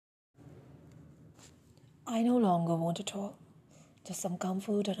I no longer want to talk, just some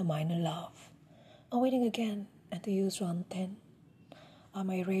comfort and a minor laugh. I'm waiting again, and the years run thin. On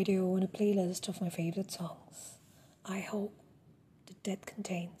my radio and a playlist of my favorite songs. I hope the death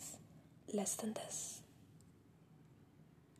contains less than this.